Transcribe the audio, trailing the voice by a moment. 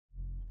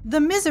The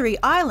Misery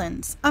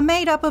Islands are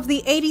made up of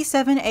the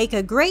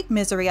 87-acre Great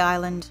Misery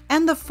Island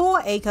and the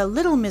 4-acre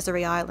Little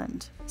Misery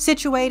Island,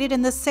 situated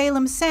in the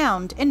Salem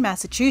Sound in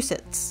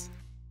Massachusetts.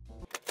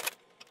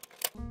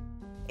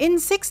 In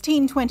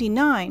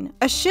 1629,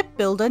 a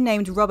shipbuilder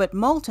named Robert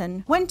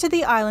Moulton went to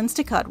the islands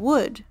to cut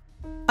wood.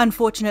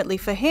 Unfortunately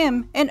for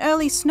him, an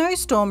early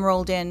snowstorm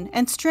rolled in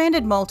and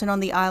stranded Moulton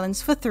on the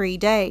islands for 3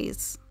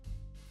 days.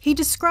 He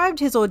described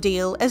his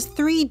ordeal as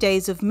 3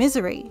 days of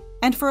misery,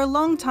 and for a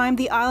long time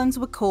the islands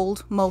were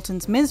called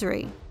Moulton's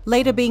Misery,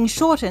 later being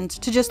shortened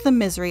to just the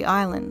Misery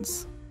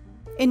Islands.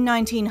 In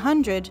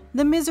 1900,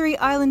 the Misery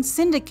Island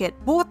Syndicate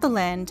bought the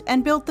land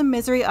and built the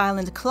Misery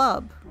Island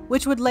Club,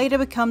 which would later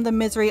become the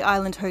Misery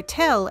Island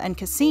Hotel and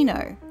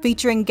Casino,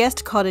 featuring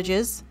guest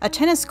cottages, a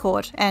tennis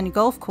court, and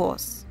golf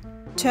course.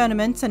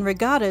 Tournaments and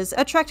regattas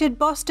attracted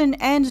Boston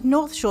and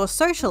North Shore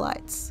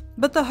socialites,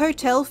 but the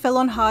hotel fell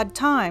on hard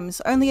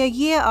times only a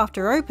year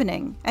after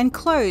opening and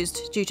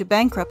closed due to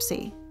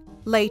bankruptcy.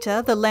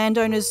 Later, the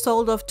landowners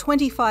sold off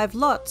 25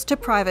 lots to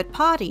private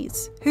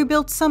parties, who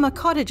built summer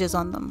cottages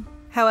on them.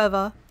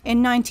 However,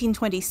 in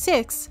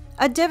 1926,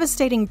 a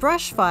devastating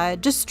brush fire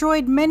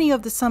destroyed many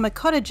of the summer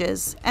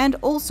cottages and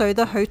also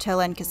the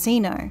hotel and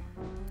casino.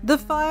 The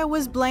fire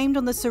was blamed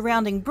on the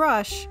surrounding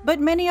brush,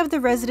 but many of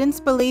the residents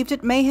believed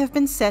it may have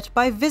been set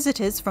by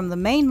visitors from the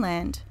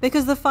mainland,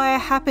 because the fire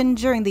happened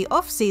during the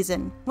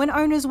off-season, when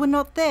owners were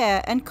not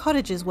there and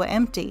cottages were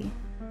empty.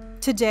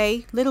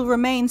 Today, little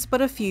remains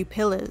but a few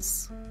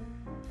pillars.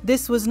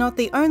 This was not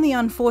the only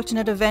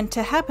unfortunate event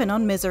to happen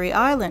on Misery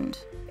Island.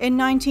 In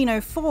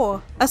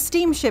 1904, a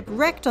steamship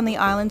wrecked on the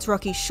island's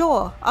rocky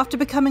shore after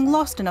becoming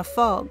lost in a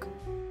fog.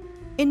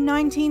 In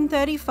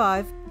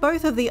 1935,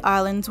 both of the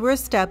islands were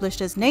established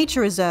as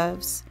nature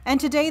reserves, and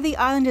today the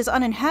island is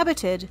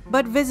uninhabited,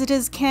 but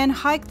visitors can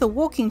hike the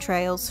walking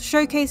trails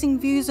showcasing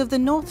views of the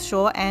North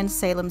Shore and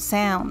Salem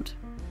Sound.